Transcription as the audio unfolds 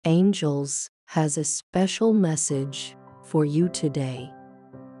Angels has a special message for you today.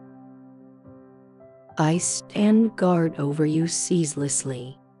 I stand guard over you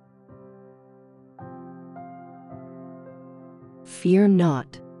ceaselessly. Fear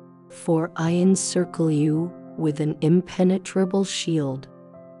not, for I encircle you with an impenetrable shield,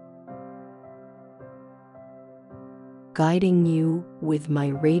 guiding you with my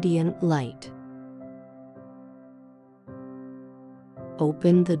radiant light.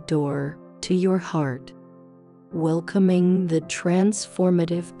 Open the door to your heart, welcoming the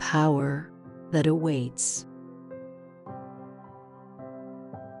transformative power that awaits.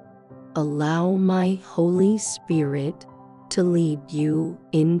 Allow my Holy Spirit to lead you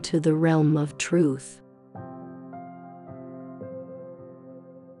into the realm of truth.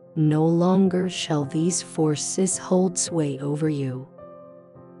 No longer shall these forces hold sway over you.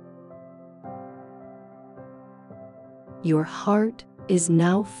 Your heart is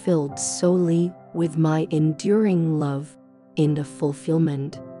now filled solely with my enduring love in the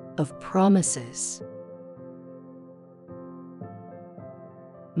fulfillment of promises.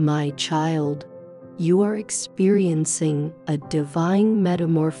 My child, you are experiencing a divine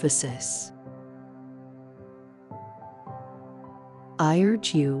metamorphosis. I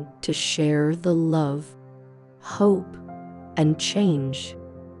urge you to share the love, hope, and change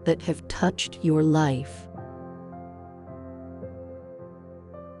that have touched your life.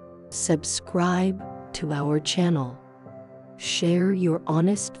 Subscribe to our channel. Share your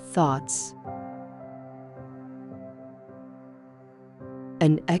honest thoughts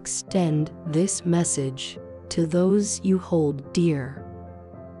and extend this message to those you hold dear.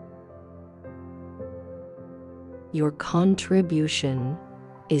 Your contribution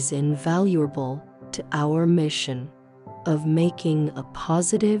is invaluable to our mission of making a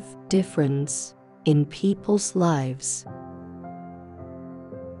positive difference in people's lives.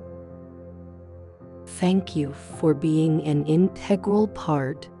 Thank you for being an integral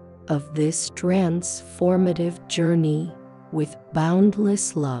part of this transformative journey with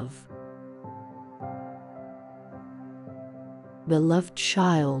boundless love. Beloved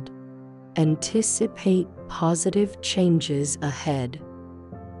child, anticipate positive changes ahead.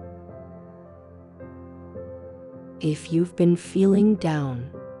 If you've been feeling down,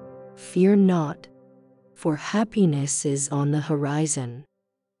 fear not, for happiness is on the horizon.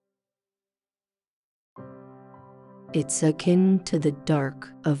 It's akin to the dark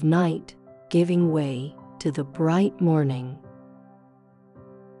of night, giving way to the bright morning.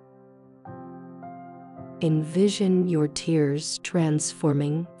 Envision your tears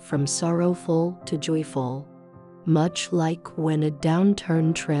transforming from sorrowful to joyful, much like when a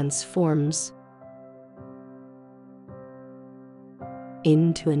downturn transforms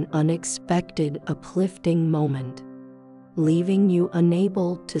into an unexpected uplifting moment, leaving you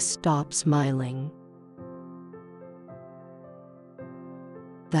unable to stop smiling.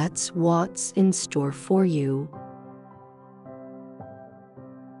 That's what's in store for you.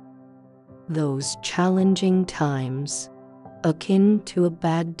 Those challenging times, akin to a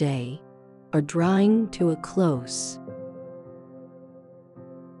bad day, are drawing to a close.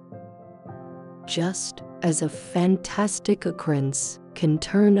 Just as a fantastic occurrence can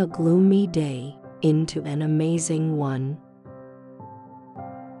turn a gloomy day into an amazing one,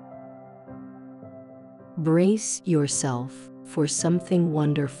 brace yourself for something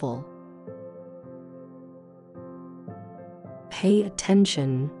wonderful. Pay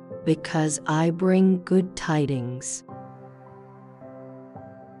attention, because I bring good tidings.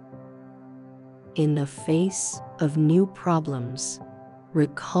 In the face of new problems,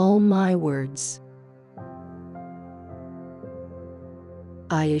 recall my words.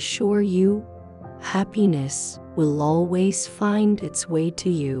 I assure you, happiness will always find its way to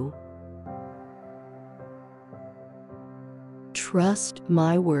you. Trust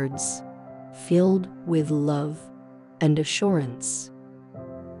my words, filled with love and assurance.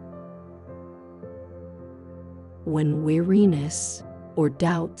 When weariness or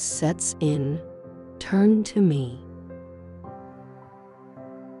doubt sets in, turn to me.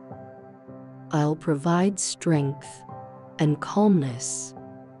 I'll provide strength and calmness.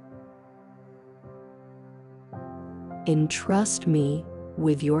 Entrust me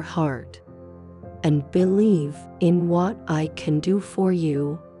with your heart and believe in what I can do for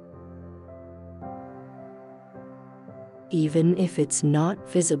you. Even if it's not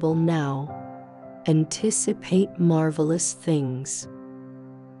visible now, anticipate marvelous things.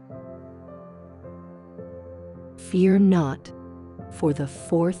 Fear not, for the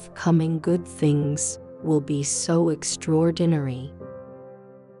forthcoming good things will be so extraordinary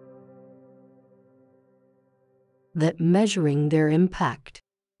that measuring their impact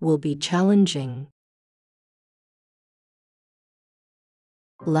will be challenging.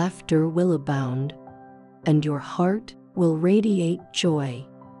 Laughter will abound, and your heart will radiate joy.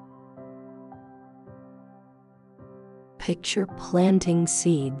 Picture planting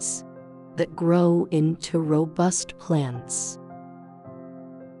seeds that grow into robust plants.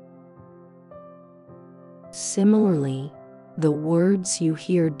 Similarly, the words you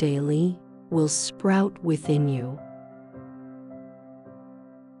hear daily will sprout within you,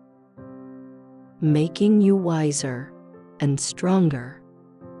 making you wiser and stronger.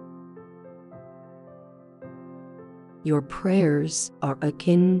 Your prayers are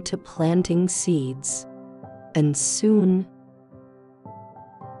akin to planting seeds, and soon,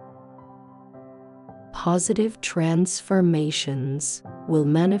 positive transformations will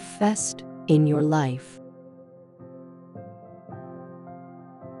manifest in your life.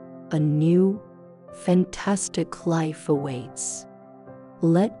 A new, fantastic life awaits.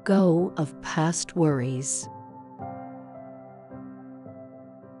 Let go of past worries.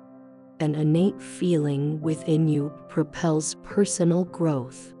 An innate feeling within you propels personal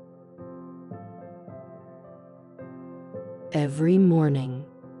growth. Every morning,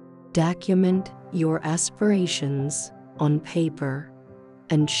 document your aspirations on paper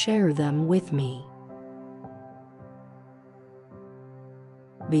and share them with me.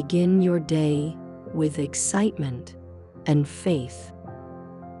 Begin your day with excitement and faith.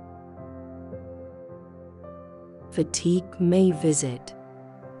 Fatigue may visit,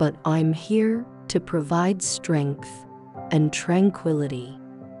 but I'm here to provide strength and tranquility.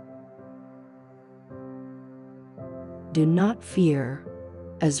 Do not fear,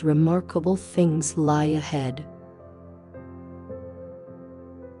 as remarkable things lie ahead.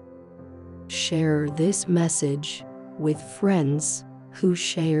 Share this message with friends who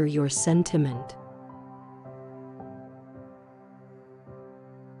share your sentiment.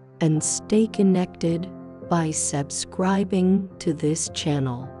 And stay connected by subscribing to this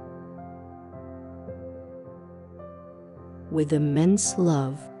channel. With immense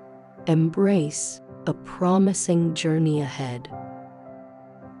love, embrace a promising journey ahead.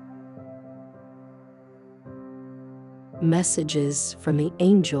 Messages from the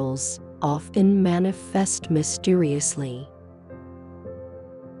angels often manifest mysteriously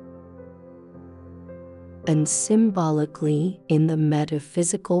and symbolically in the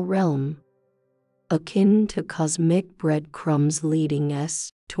metaphysical realm, akin to cosmic breadcrumbs leading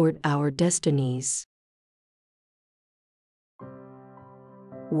us toward our destinies.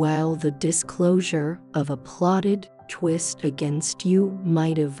 While the disclosure of a plotted twist against you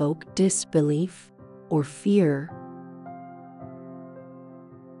might evoke disbelief or fear,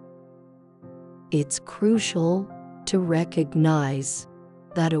 it's crucial to recognize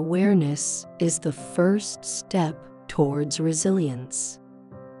that awareness is the first step towards resilience.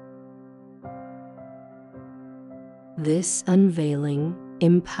 This unveiling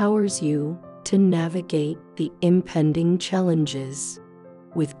empowers you to navigate the impending challenges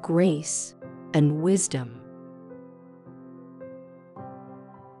with grace and wisdom.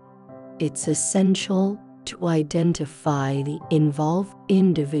 It's essential to identify the involved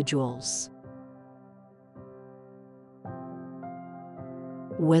individuals,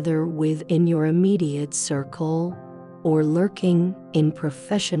 whether within your immediate circle or lurking in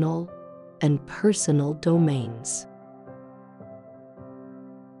professional and personal domains.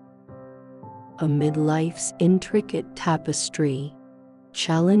 Amid life's intricate tapestry,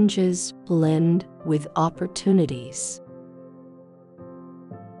 challenges blend with opportunities.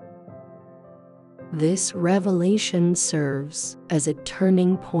 This revelation serves as a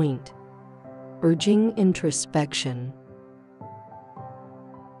turning point, urging introspection.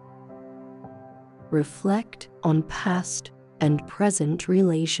 Reflect on past and present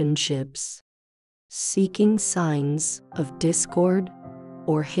relationships, seeking signs of discord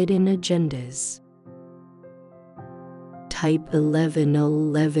or hidden agendas. Type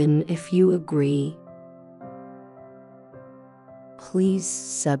 1111 if you agree. Please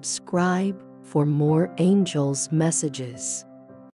subscribe for more angels' messages.